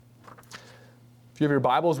If you have your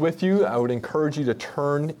Bibles with you, I would encourage you to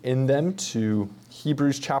turn in them to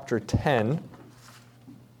Hebrews chapter 10.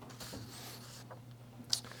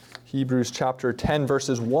 Hebrews chapter 10,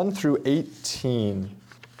 verses 1 through 18.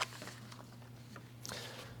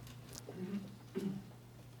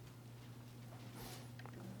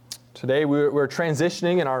 Today we're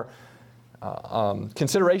transitioning in our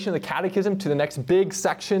consideration of the catechism to the next big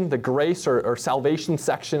section, the grace or salvation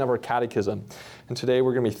section of our catechism. And today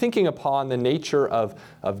we're going to be thinking upon the nature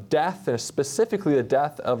of death, and specifically the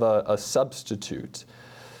death of a substitute.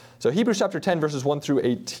 So Hebrews chapter 10, verses 1 through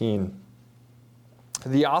 18.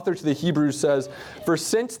 The author to the Hebrews says, "For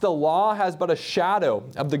since the law has but a shadow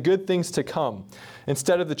of the good things to come,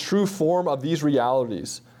 instead of the true form of these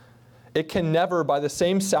realities, it can never, by the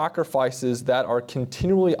same sacrifices that are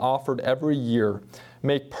continually offered every year,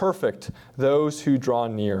 make perfect those who draw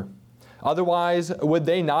near. Otherwise, would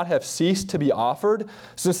they not have ceased to be offered,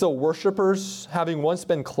 since the worshippers, having once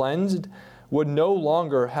been cleansed, would no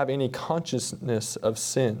longer have any consciousness of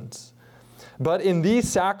sins? But in these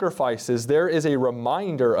sacrifices there is a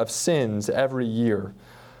reminder of sins every year.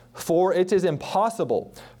 For it is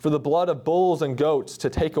impossible for the blood of bulls and goats to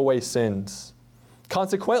take away sins.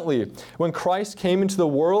 Consequently, when Christ came into the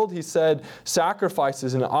world, he said,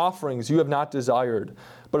 'Sacrifices and offerings you have not desired,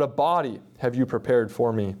 but a body have you prepared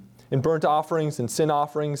for me. In burnt offerings and sin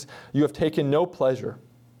offerings you have taken no pleasure.'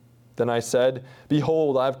 Then I said,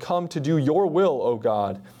 'Behold, I have come to do your will, O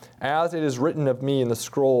God, as it is written of me in the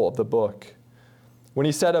scroll of the book.' When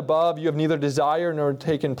he said above, 'You have neither desired nor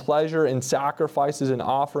taken pleasure in sacrifices and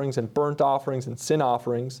offerings and burnt offerings and sin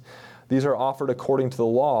offerings, these are offered according to the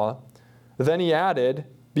law,' then he added,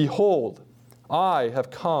 'Behold, I have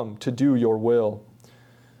come to do your will.'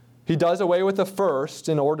 He does away with the first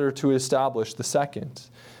in order to establish the second.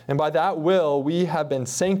 And by that will we have been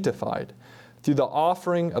sanctified through the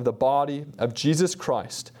offering of the body of Jesus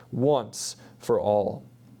Christ once for all.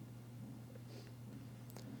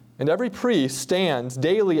 And every priest stands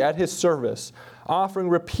daily at his service, offering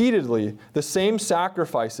repeatedly the same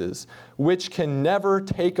sacrifices, which can never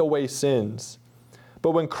take away sins.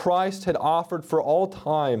 But when Christ had offered for all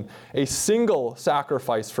time a single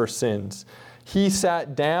sacrifice for sins, he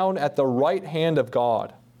sat down at the right hand of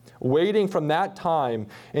God, waiting from that time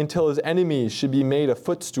until his enemies should be made a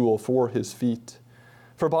footstool for his feet.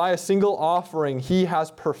 For by a single offering he has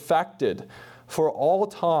perfected for all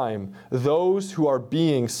time those who are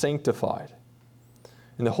being sanctified.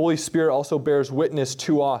 And the Holy Spirit also bears witness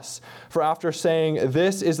to us. For after saying,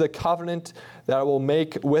 'This is the covenant that I will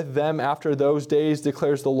make with them after those days,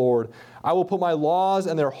 declares the Lord, I will put my laws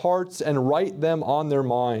in their hearts and write them on their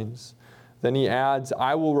minds.' Then he adds,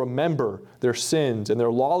 'I will remember their sins and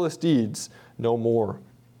their lawless deeds no more.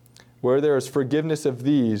 Where there is forgiveness of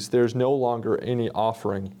these, there is no longer any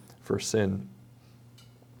offering for sin.'"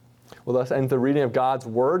 Well, thus ends the reading of God's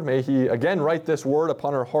word. May he again write this word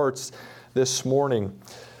upon our hearts this morning.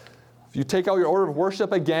 If you take out your order of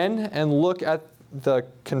worship again and look at the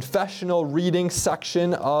confessional reading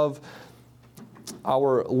section of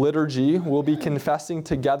our liturgy, we'll be confessing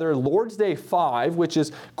together Lord's Day 5, which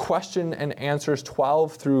is question and answers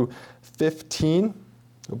 12 through 15.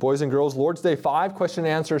 Boys and girls, Lord's Day 5, question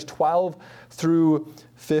and answers 12 through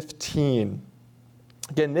 15.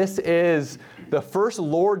 Again, this is the first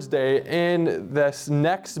Lord's Day in this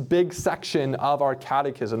next big section of our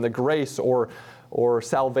catechism, the grace or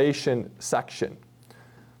salvation section.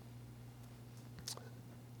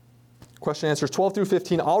 Question and answers 12 through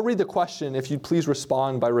 15. I'll read the question if you'd please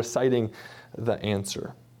respond by reciting the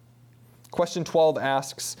answer. Question 12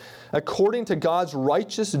 asks, "According to God's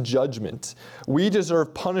righteous judgment, we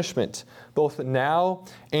deserve punishment both now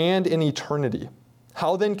and in eternity.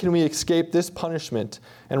 How then can we escape this punishment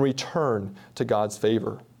and return to God's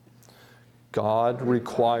favor? God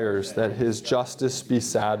requires that his justice be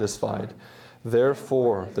satisfied.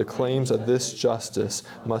 Therefore, the claims of this justice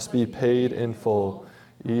must be paid in full,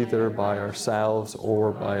 either by ourselves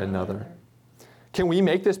or by another." Can we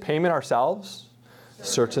make this payment ourselves?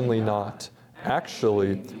 Certainly not.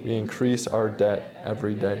 Actually, we increase our debt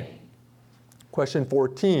every day. Question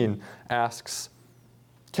 14 asks,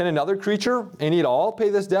 "Can another creature, any at all, pay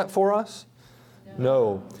this debt for us?"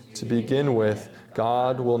 No. To begin with,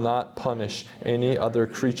 God will not punish any other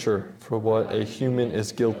creature for what a human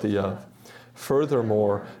is guilty of.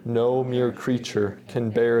 Furthermore, no mere creature can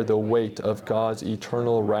bear the weight of God's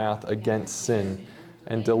eternal wrath against sin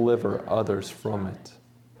and deliver others from it.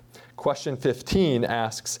 Question 15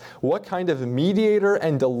 asks, "What kind of mediator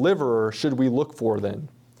and deliverer should we look for then?"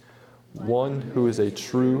 One who is a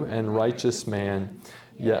true and righteous man,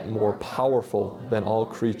 yet more powerful than all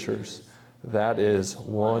creatures, that is,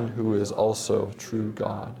 one who is also true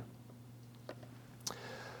God.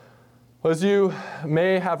 As you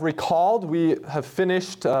may have recalled, we have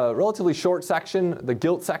finished a relatively short section, the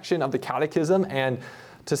guilt section of the Catechism, and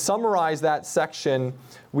to summarize that section,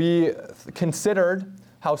 we considered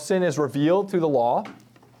how sin is revealed through the law.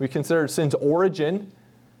 We considered sin's origin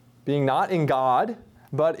being not in God,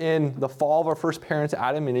 but in the fall of our first parents,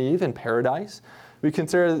 Adam and Eve, in paradise. We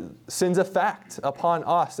consider sin's effect upon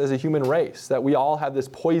us as a human race, that we all have this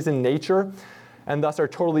poison nature and thus are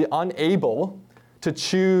totally unable to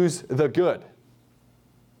choose the good.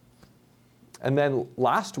 And then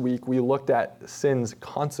last week we looked at sin's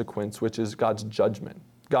consequence, which is God's judgment,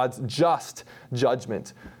 God's just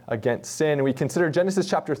judgment against sin. And we considered Genesis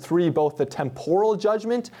chapter 3, both the temporal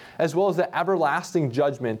judgment as well as the everlasting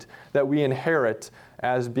judgment that we inherit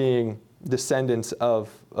as being descendants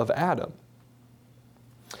of Adam.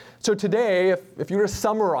 So today, if you were to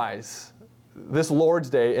summarize this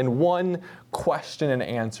Lord's Day in one question and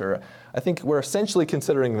answer, I think we're essentially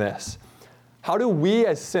considering this. How do we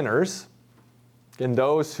as sinners, and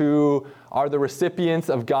those who are the recipients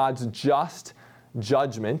of God's just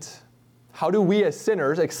judgment, how do we as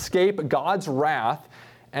sinners escape God's wrath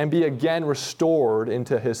and be again restored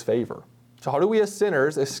into His favor? So how do we as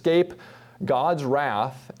sinners escape God's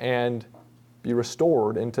wrath and be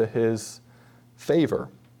restored into His favor?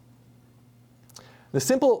 The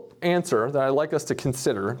simple answer that I'd like us to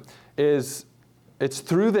consider is it's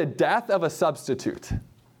through the death of a substitute.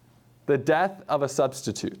 The death of a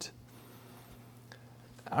substitute.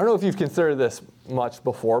 I don't know if you've considered this much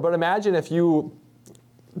before, but imagine if you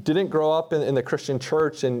didn't grow up in the Christian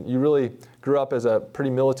church and you really grew up as a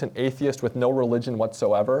pretty militant atheist with no religion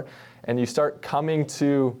whatsoever, and you start coming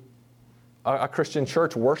to a Christian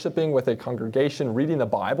church, worshiping with a congregation, reading the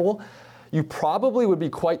Bible. You probably would be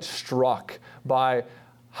quite struck by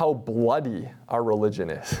how bloody our religion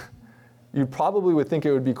is. You probably would think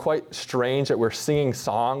it would be quite strange that we're singing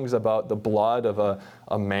songs about the blood of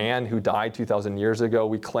a man who died 2,000 years ago.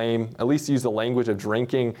 We claim, at least use the language of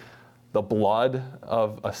drinking the blood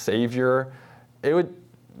of a Savior. It would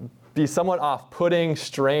be somewhat off-putting,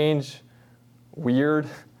 strange, weird.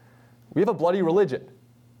 We have a bloody religion.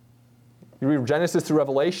 You read Genesis through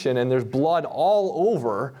Revelation, and there's blood all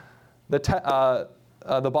over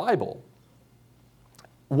the Bible.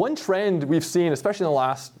 One trend we've seen, especially in the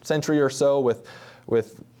last century or so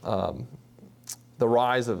with the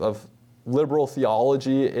rise of liberal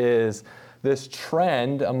theology, is this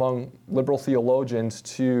trend among liberal theologians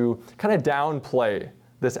to kind of downplay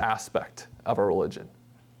this aspect of our religion.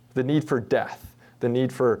 The need for death, the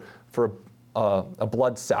need for a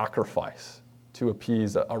blood sacrifice to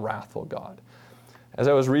appease a wrathful God. As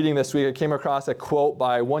I was reading this week, I came across a quote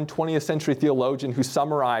by one 20th century theologian who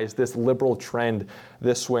summarized this liberal trend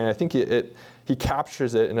this way, and I think he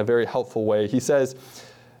captures it in a very helpful way. He says,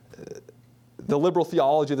 the liberal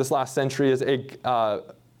theology of this last century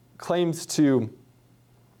claims to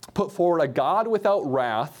put forward a God without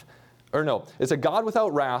wrath, it's a God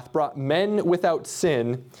without wrath brought men without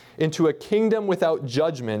sin into a kingdom without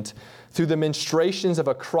judgment through the ministrations of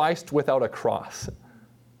a Christ without a cross.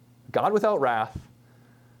 God without wrath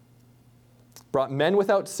brought men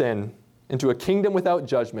without sin into a kingdom without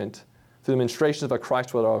judgment through the ministrations of a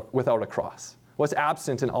Christ without a cross. What's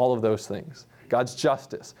absent in all of those things? God's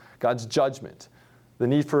justice, God's judgment, the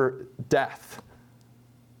need for death.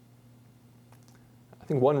 I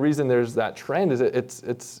think one reason there's that trend is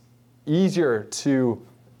it's easier to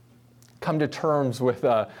come to terms with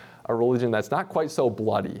a religion that's not quite so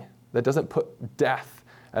bloody, that doesn't put death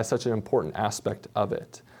as such an important aspect of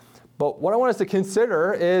it. But what I want us to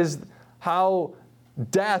consider is how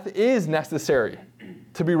death is necessary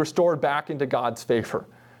to be restored back into God's favor.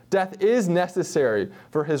 Death is necessary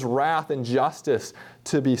for His wrath and justice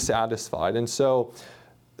to be satisfied. And so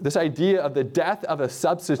this idea of the death of a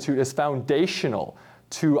substitute is foundational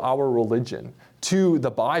to our religion, to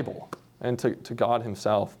the Bible, and to God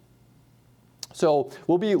Himself. So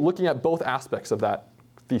we'll be looking at both aspects of that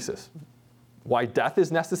thesis. Why death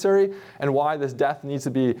is necessary and why this death needs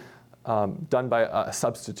to be done by a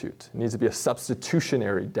substitute. It needs to be a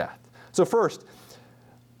substitutionary death. So first,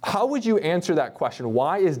 how would you answer that question?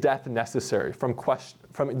 Why is death necessary from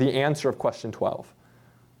the answer of question 12?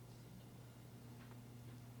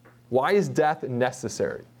 Why is death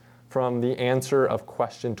necessary from the answer of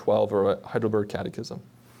question 12 or Heidelberg Catechism?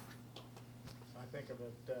 I think of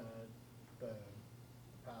it, the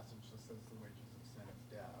passage that says the wages of sin is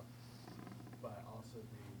death, but also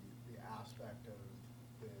the aspect of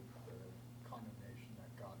the condemnation that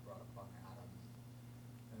God brought upon Adam.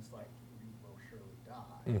 And it's like, you will surely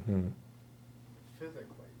die. Mm-hmm.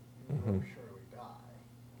 Physically, you will surely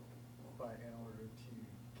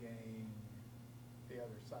gain the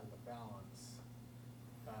other side of the balance,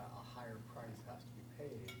 a higher price has to be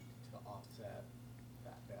paid to offset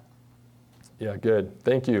that debt. Yeah, good.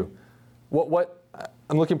 Thank you. What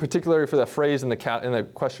I'm looking particularly for that phrase in the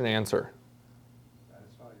question and answer.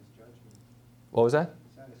 Satisfies judgment. What was that?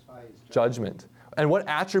 Satisfies Judgment. And what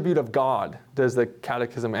attribute of God does the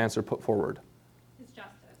catechism answer put forward? His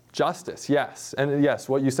justice. Justice, yes. And yes,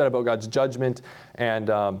 what you said about God's judgment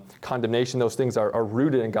and condemnation, those things are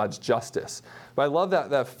rooted in God's justice. But I love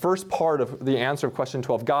that first part of the answer of question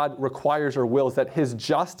 12. God requires or wills that his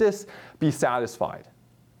justice be satisfied.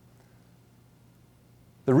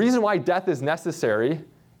 The reason why death is necessary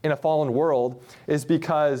in a fallen world is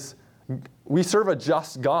because we serve a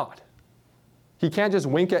just God. He can't just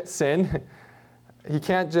wink at sin. He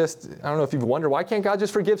can't just, I don't know if you've wondered, why can't God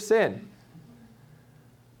just forgive sin?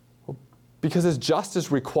 Well, because his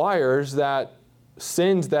justice requires that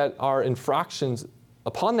sins that are infractions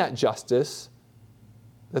upon that justice,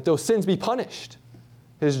 that those sins be punished.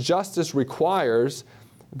 His justice requires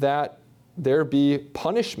that there be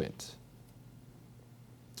punishment.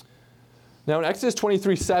 Now in Exodus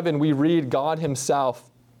 23:7, we read God himself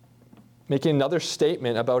making another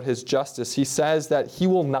statement about his justice. He says that he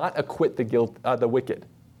will not acquit the wicked.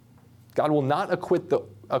 God will not acquit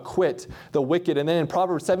the wicked. And then in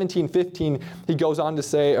Proverbs 17:15, he goes on to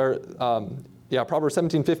say, Proverbs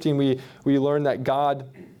 17:15, we learn that God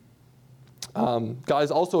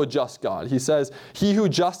is also a just God. He says, he who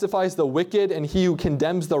justifies the wicked and he who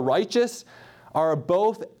condemns the righteous are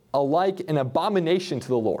both alike an abomination to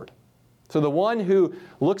the Lord. So the one who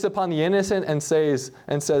looks upon the innocent and says,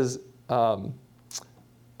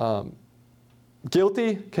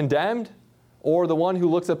 guilty, condemned, or the one who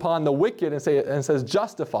looks upon the wicked and says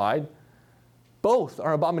justified, both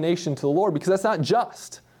are abomination to the Lord, because that's not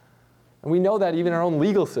just. And we know that even in our own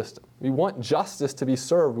legal system. We want justice to be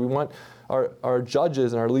served. We want our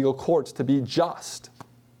judges and our legal courts to be just.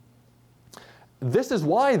 This is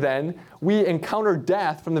why then we encounter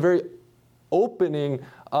death from the very opening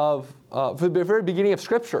of the very beginning of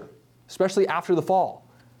Scripture, especially after the fall.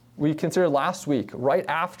 We considered last week, right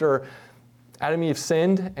after Adam and Eve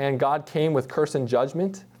sinned and God came with curse and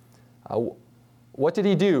judgment, what did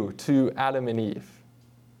he do to Adam and Eve?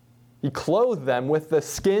 He clothed them with the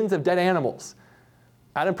skins of dead animals.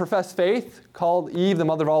 Adam professed faith, called Eve the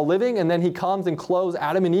mother of all living, and then he comes and clothes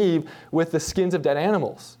Adam and Eve with the skins of dead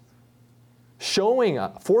animals,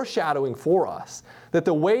 foreshadowing for us that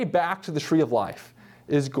the way back to the tree of life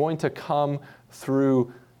is going to come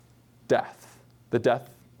through death, the death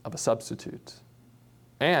of a substitute,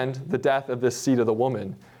 and the death of this seed of the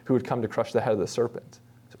woman who would come to crush the head of the serpent.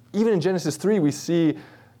 So even in Genesis 3, we see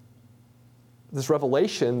this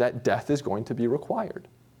revelation that death is going to be required.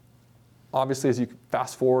 Obviously, as you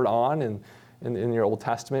fast forward on in your Old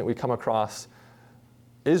Testament, we come across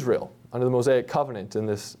Israel under the Mosaic covenant and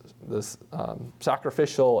this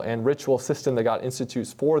sacrificial and ritual system that God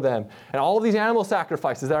institutes for them, and all of these animal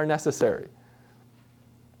sacrifices that are necessary.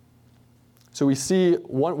 So we see,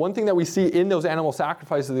 one thing that we see in those animal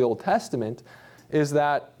sacrifices of the Old Testament is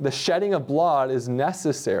that the shedding of blood is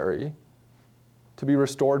necessary to be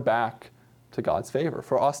restored back to God's favor,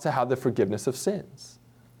 for us to have the forgiveness of sins.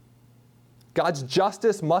 God's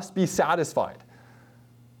justice must be satisfied.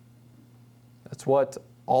 That's what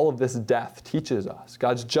all of this death teaches us.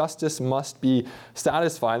 God's justice must be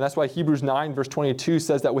satisfied. And that's why Hebrews 9 verse 22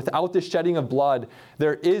 says that without the shedding of blood,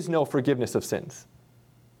 there is no forgiveness of sins.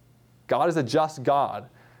 God is a just God,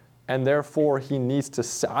 and therefore he needs to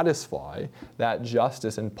satisfy that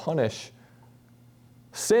justice and punish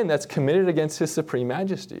sin that's committed against his supreme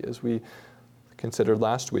majesty, as we considered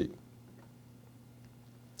last week.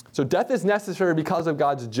 So death is necessary because of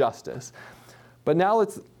God's justice. But now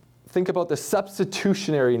let's think about the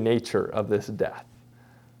substitutionary nature of this death.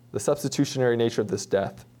 The substitutionary nature of this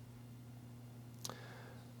death.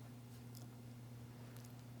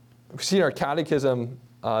 We see in our catechism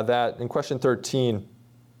that in question 13,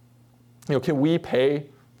 can we pay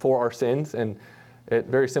for our sins? And it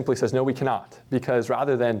very simply says, no, we cannot. Because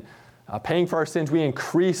rather than paying for our sins, we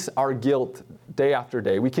increase our guilt day after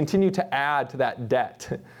day. We continue to add to that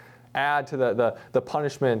debt, add to the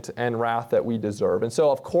punishment and wrath that we deserve. And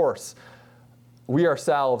so, of course, we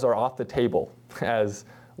ourselves are off the table as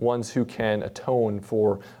ones who can atone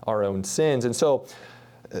for our own sins. And so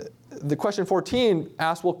the question 14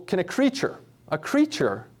 asks, well, can a creature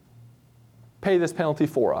pay this penalty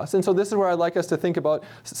for us? And so this is where I'd like us to think about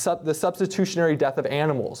the substitutionary death of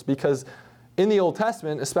animals, because in the Old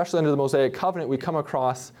Testament, especially under the Mosaic covenant, we come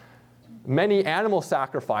across many animal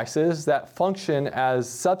sacrifices that function as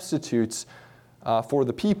substitutes for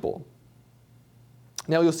the people.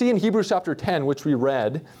 Now you'll see in Hebrews chapter 10, which we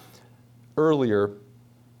read earlier,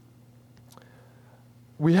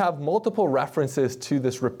 we have multiple references to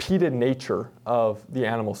this repeated nature of the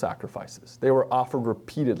animal sacrifices. They were offered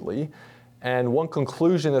repeatedly. And one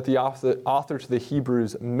conclusion that the author to the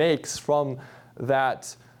Hebrews makes from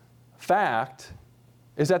that fact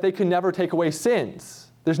is that they can never take away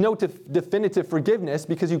sins. There's no definitive forgiveness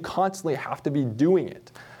because you constantly have to be doing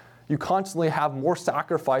it. You constantly have more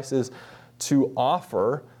sacrifices to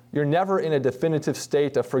offer. You're never in a definitive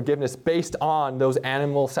state of forgiveness based on those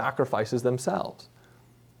animal sacrifices themselves.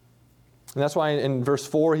 And that's why in verse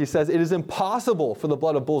 4 he says, it is impossible for the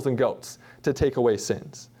blood of bulls and goats to take away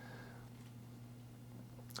sins.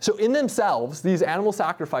 So in themselves, these animal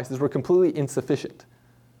sacrifices were completely insufficient.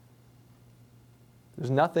 There's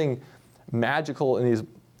nothing magical in these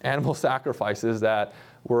animal sacrifices that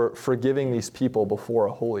were forgiving these people before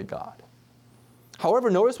a holy God. However,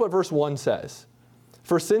 notice what verse 1 says.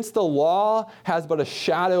 For since the law has but a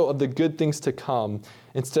shadow of the good things to come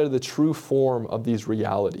instead of the true form of these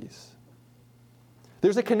realities.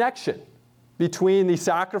 There's a connection between the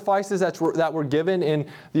sacrifices that were given in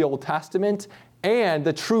the Old Testament and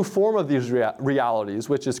the true form of these realities,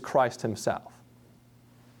 which is Christ himself.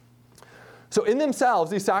 So in themselves,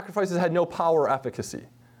 these sacrifices had no power or efficacy.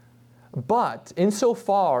 But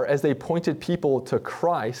insofar as they pointed people to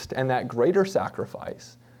Christ and that greater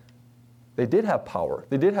sacrifice, they did have power.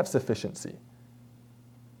 They did have sufficiency.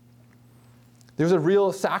 There's a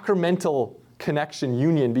real sacramental connection,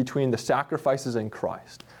 union between the sacrifices and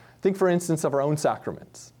Christ. Think, for instance, of our own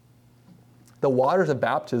sacraments. The waters of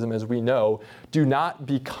baptism, as we know, do not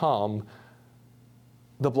become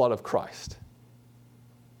the blood of Christ.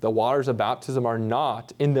 The waters of baptism are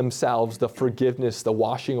not in themselves the forgiveness, the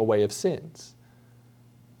washing away of sins.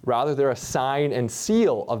 Rather, they're a sign and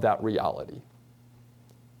seal of that reality.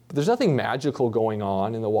 But there's nothing magical going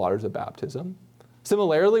on in the waters of baptism.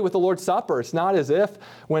 Similarly, with the Lord's Supper, it's not as if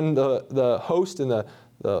when the host and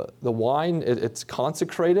the wine, it's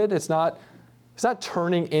consecrated, it's not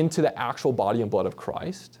turning into the actual body and blood of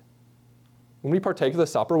Christ. When we partake of the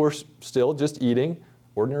supper, we're still just eating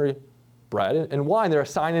ordinary bread and wine. They're a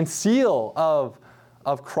sign and seal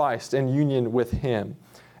of Christ and union with him.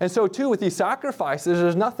 And so too, with these sacrifices,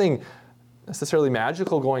 there's nothing necessarily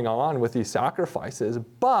magical going on with these sacrifices,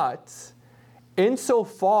 but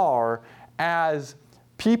insofar as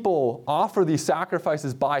people offer these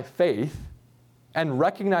sacrifices by faith and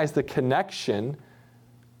recognize the connection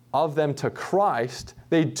of them to Christ,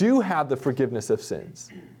 they do have the forgiveness of sins.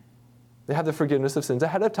 They have the forgiveness of sins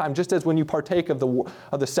ahead of time, just as when you partake of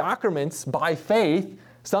the sacraments by faith,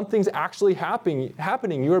 something's actually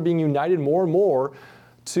happening. You are being united more and more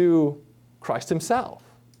to Christ himself.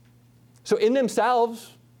 So in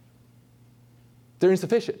themselves, they're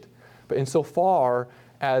insufficient. But insofar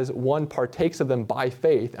as one partakes of them by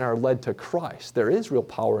faith and are led to Christ, there is real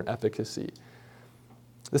power and efficacy.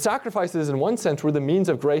 The sacrifices, in one sense, were the means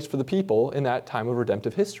of grace for the people in that time of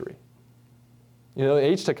redemptive history. You know, the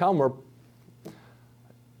age to come, we're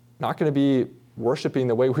not going to be worshiping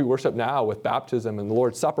the way we worship now with baptism and the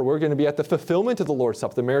Lord's Supper. We're going to be at the fulfillment of the Lord's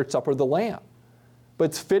Supper, the marriage supper of the Lamb. But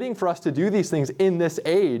it's fitting for us to do these things in this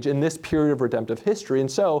age, in this period of redemptive history. And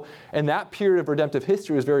so, in that period of redemptive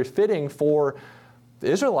history, it was very fitting for the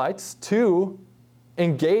Israelites to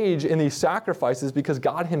engage in these sacrifices because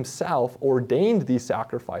God himself ordained these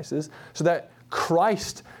sacrifices so that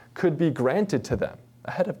Christ could be granted to them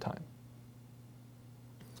ahead of time.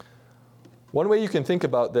 One way you can think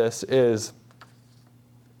about this is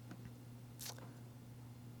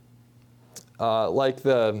like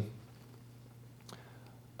the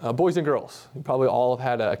boys and girls. You probably all have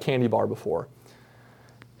had a candy bar before.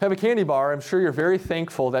 Have a candy bar, I'm sure you're very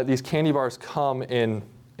thankful that these candy bars come in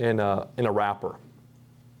a wrapper.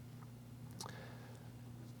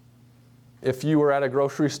 If you were at a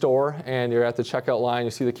grocery store and you're at the checkout line, you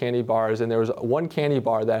see the candy bars, and there was one candy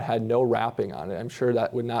bar that had no wrapping on it, I'm sure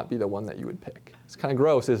that would not be the one that you would pick. It's kind of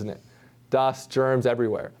gross, isn't it? Dust, germs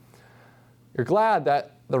everywhere. You're glad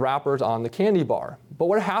that the wrapper's on the candy bar. But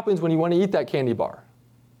what happens when you want to eat that candy bar?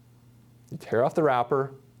 You tear off the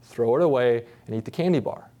wrapper, throw it away, and eat the candy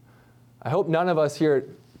bar. I hope none of us here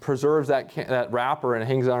preserves that wrapper and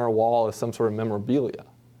hangs it on our wall as some sort of memorabilia.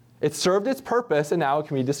 It served its purpose, and now it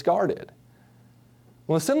can be discarded.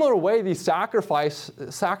 Well, in a similar way, these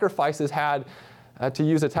sacrifices had, to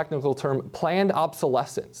use a technical term, planned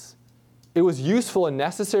obsolescence. It was useful and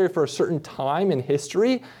necessary for a certain time in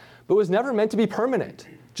history, but was never meant to be permanent.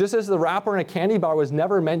 Just as the wrapper in a candy bar was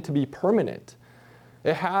never meant to be permanent.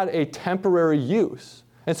 It had a temporary use.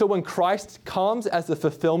 And so when Christ comes as the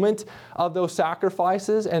fulfillment of those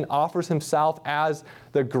sacrifices and offers himself as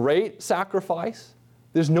the great sacrifice,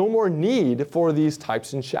 there's no more need for these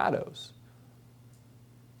types and shadows.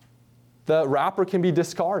 The wrapper can be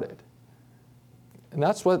discarded. And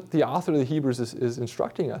that's what the author of the Hebrews is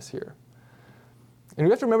instructing us here. And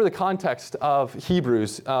we have to remember the context of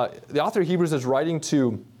Hebrews. The author of Hebrews is writing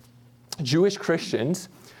to Jewish Christians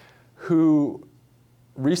who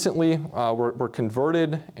recently were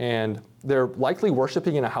converted, and they're likely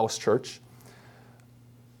worshiping in a house church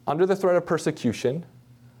under the threat of persecution.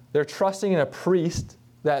 They're trusting in a priest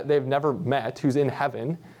that they've never met who's in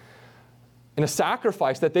heaven, in a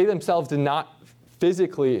sacrifice that they themselves did not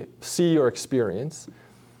physically see or experience.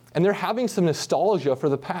 And they're having some nostalgia for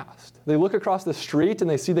the past. They look across the street and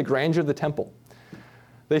they see the grandeur of the temple.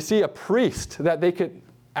 They see a priest that they could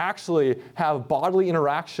actually have bodily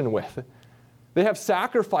interaction with. They have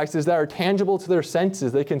sacrifices that are tangible to their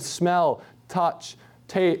senses. They can smell, touch,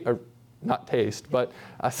 taste, or not taste, but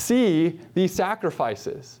see these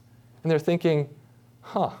sacrifices. And they're thinking,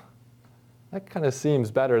 that kind of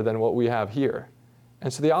seems better than what we have here.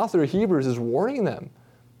 And so the author of Hebrews is warning them,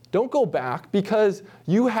 don't go back, because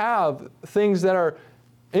you have things that are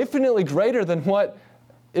infinitely greater than what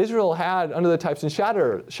Israel had under the types and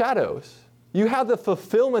shadows. You have the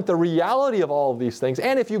fulfillment, the reality of all of these things.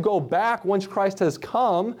 And if you go back once Christ has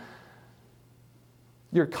come,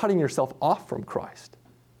 you're cutting yourself off from Christ.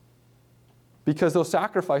 Because those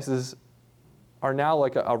sacrifices are now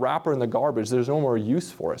like a wrapper in the garbage. There's no more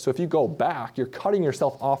use for it. So if you go back, you're cutting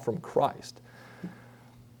yourself off from Christ.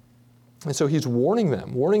 And so he's warning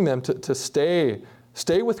them to stay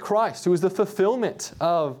with Christ, who is the fulfillment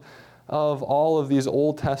of all of these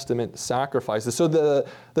Old Testament sacrifices. So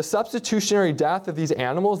the substitutionary death of these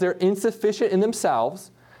animals, they're insufficient in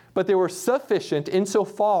themselves, but they were sufficient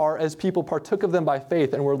insofar as people partook of them by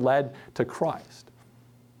faith and were led to Christ.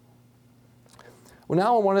 Well,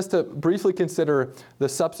 now I want us to briefly consider the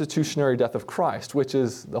substitutionary death of Christ, which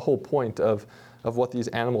is the whole point of what these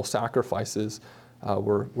animal sacrifices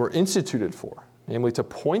were instituted for, namely to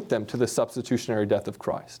point them to the substitutionary death of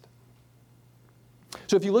Christ.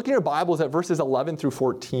 So if you look in your Bibles at verses 11 through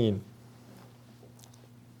 14,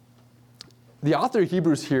 the author of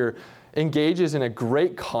Hebrews here engages in a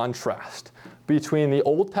great contrast between the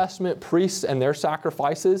Old Testament priests and their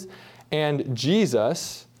sacrifices and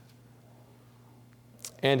Jesus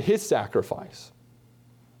and his sacrifice.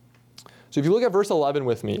 So if you look at verse 11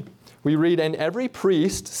 with me, we read, "And every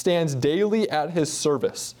priest stands daily at his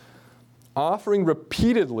service, offering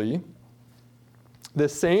repeatedly the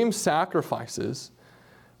same sacrifices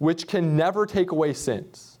which can never take away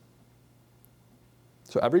sins."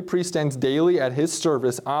 So every priest stands daily at his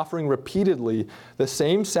service, offering repeatedly the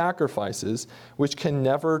same sacrifices which can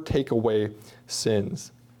never take away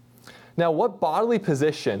sins. Now, what bodily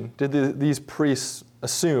position did these priests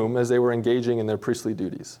assume as they were engaging in their priestly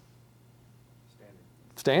duties?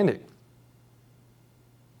 Standing.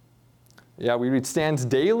 Yeah, we read stands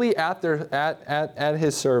daily at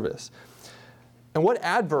his service. And what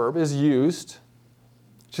adverb is used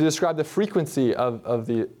to describe the frequency of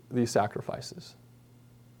these sacrifices?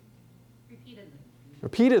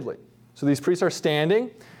 Repeatedly. So these priests are standing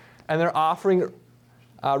and they're offering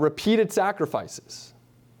repeated sacrifices.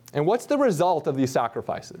 And what's the result of these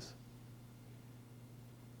sacrifices?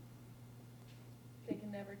 They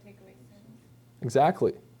can never take away sins.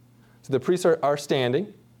 Exactly. So the priests are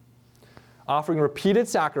standing, offering repeated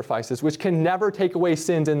sacrifices which can never take away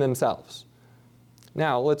sins in themselves.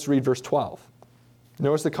 Now, let's read verse 12.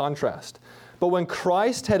 Notice the contrast. "But when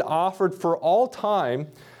Christ had offered for all time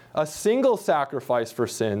a single sacrifice for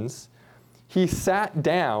sins, he sat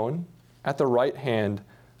down at the right hand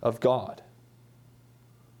of God."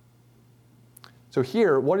 So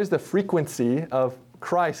here, what is the frequency of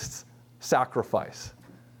Christ's sacrifice?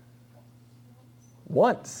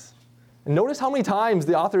 Once. And notice how many times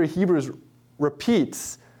the author of Hebrews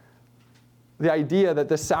repeats the idea that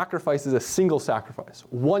this sacrifice is a single sacrifice,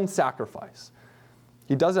 one sacrifice.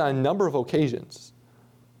 He does it on a number of occasions.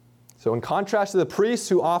 So in contrast to the priests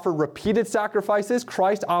who offer repeated sacrifices,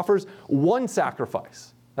 Christ offers one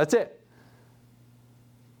sacrifice. That's it.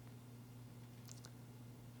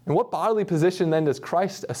 And what bodily position then does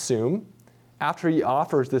Christ assume after he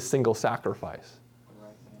offers this single sacrifice?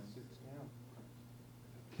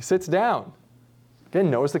 He sits down. Again,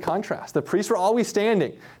 notice the contrast. The priests were always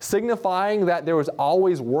standing, signifying that there was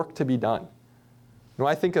always work to be done. When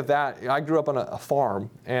I think of that, I grew up on a farm,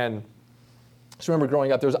 and I just remember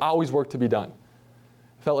growing up, there was always work to be done.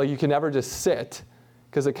 It felt like you could never just sit,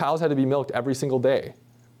 because the cows had to be milked every single day.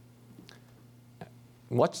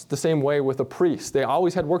 much the same way with a priest. They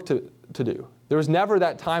always had work to do. There was never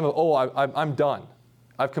that time of, oh, I'm done.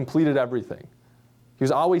 I've completed everything. He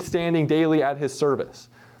was always standing daily at his service.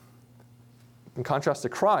 In contrast to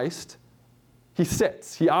Christ, he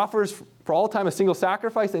sits. He offers for all time a single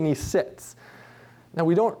sacrifice, and he sits. Now,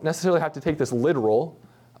 we don't necessarily have to take this literal.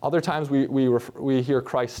 Other times we hear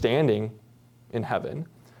Christ standing in heaven.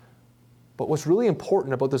 But what's really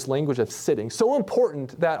important about this language of sitting, so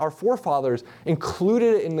important that our forefathers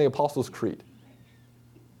included it in the Apostles' Creed.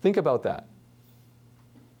 Think about that.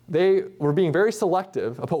 They were being very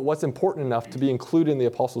selective about what's important enough to be included in the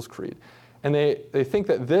Apostles' Creed. And they think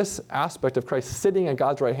that this aspect of Christ sitting at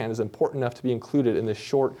God's right hand is important enough to be included in this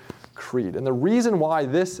short creed. And the reason why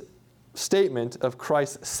this statement of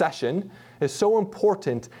Christ's session is so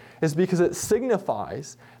important is because it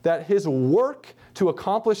signifies that his work to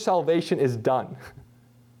accomplish salvation is done.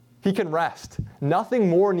 He can rest. Nothing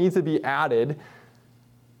more needs to be added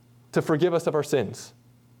to forgive us of our sins.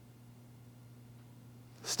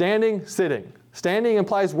 Standing, sitting. Standing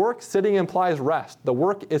implies work, sitting implies rest. The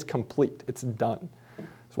work is complete. It's done.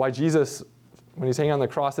 That's why Jesus, when he's hanging on the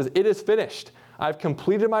cross, says, "It is finished. I've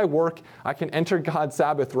completed my work. I can enter God's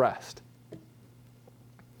Sabbath rest."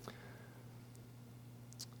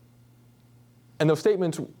 And those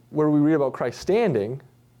statements where we read about Christ standing,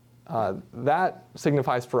 that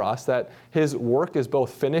signifies for us that his work is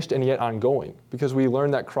both finished and yet ongoing, because we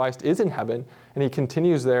learn that Christ is in heaven and he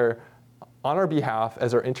continues there on our behalf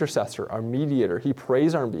as our intercessor, our mediator. He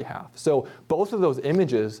prays on our behalf. So both of those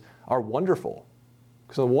images are wonderful.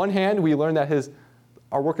 Because on the one hand, we learn that his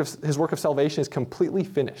work of salvation is completely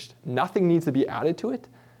finished. Nothing needs to be added to it.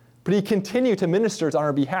 But he continues to minister on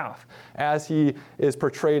our behalf as he is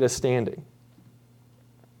portrayed as standing.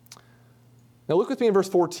 Now look with me in verse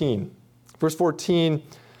 14. Verse 14,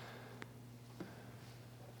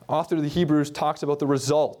 author of the Hebrews talks about the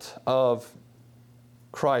result of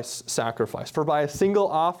Christ's sacrifice. For by a single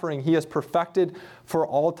offering he has perfected for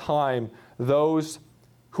all time those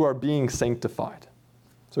who are being sanctified.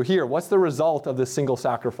 So here, what's the result of this single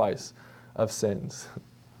sacrifice of sins?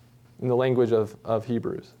 In the language of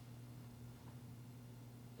Hebrews.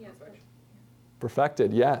 Yes.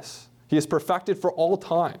 Perfected, yes. He is perfected for all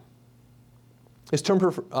time. His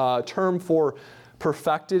term for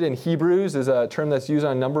perfected in Hebrews is a term that's used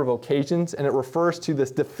on a number of occasions, and it refers to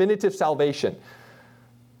this definitive salvation.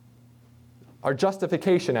 Our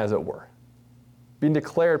justification, as it were. Being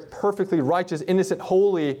declared perfectly righteous, innocent,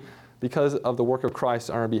 holy because of the work of Christ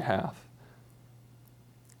on our behalf.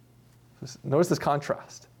 Notice this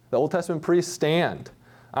contrast. The Old Testament priests stand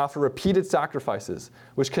after repeated sacrifices,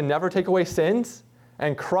 which can never take away sins,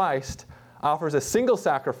 and Christ offers a single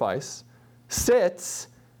sacrifice, sits,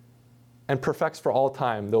 and perfects for all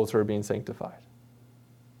time those who are being sanctified.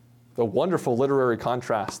 The wonderful literary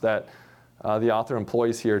contrast that the author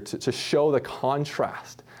employs here to show the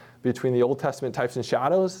contrast between the Old Testament types and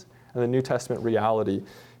shadows and the New Testament reality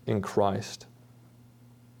in Christ.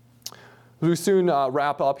 As we soon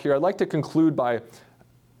wrap up here, I'd like to conclude by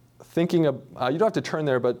thinking of, you don't have to turn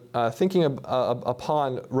there, but thinking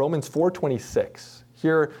upon Romans 4:26.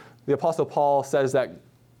 Here, the Apostle Paul says that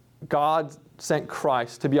God sent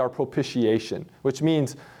Christ to be our propitiation, which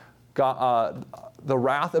means God, the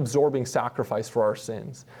wrath-absorbing sacrifice for our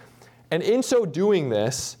sins. And in so doing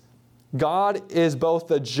this, God is both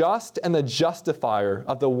the just and the justifier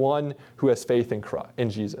of the one who has faith in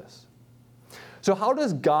Jesus. So how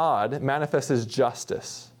does God manifest his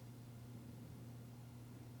justice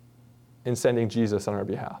in sending Jesus on our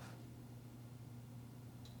behalf?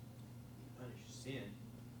 Punish sin.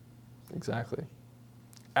 Exactly.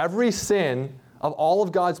 Every sin of all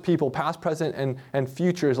of God's people, past, present, and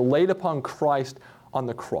future, is laid upon Christ on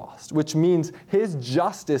the cross, which means his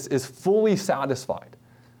justice is fully satisfied.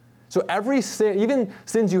 So every sin, even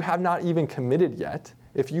sins you have not even committed yet,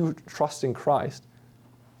 if you trust in Christ,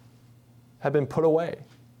 have been put away.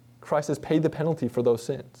 Christ has paid the penalty for those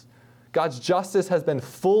sins. God's justice has been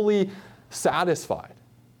fully satisfied.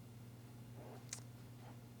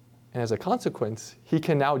 And as a consequence, he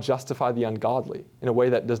can now justify the ungodly in a way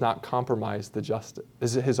that does not compromise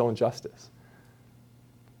his own justice.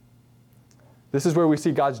 This is where we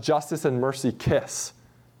see God's justice and mercy kiss.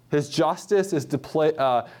 His justice is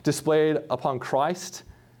displayed upon Christ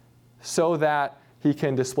so that he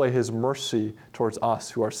can display his mercy towards us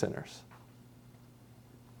who are sinners.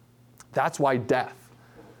 That's why death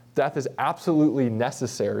is absolutely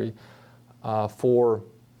necessary for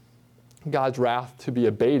God's wrath to be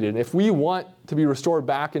abated. And if we want to be restored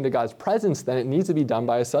back into God's presence, then it needs to be done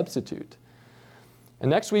by a substitute. And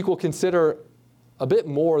next week we'll consider a bit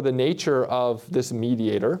more the nature of this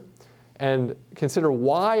mediator and consider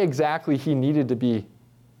why exactly he needed to be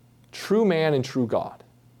true man and true God.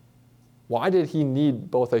 Why did he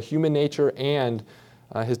need both a human nature and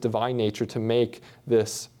his divine nature to make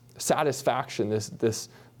this satisfaction,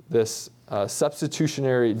 this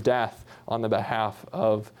substitutionary death on the behalf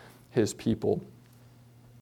of his people?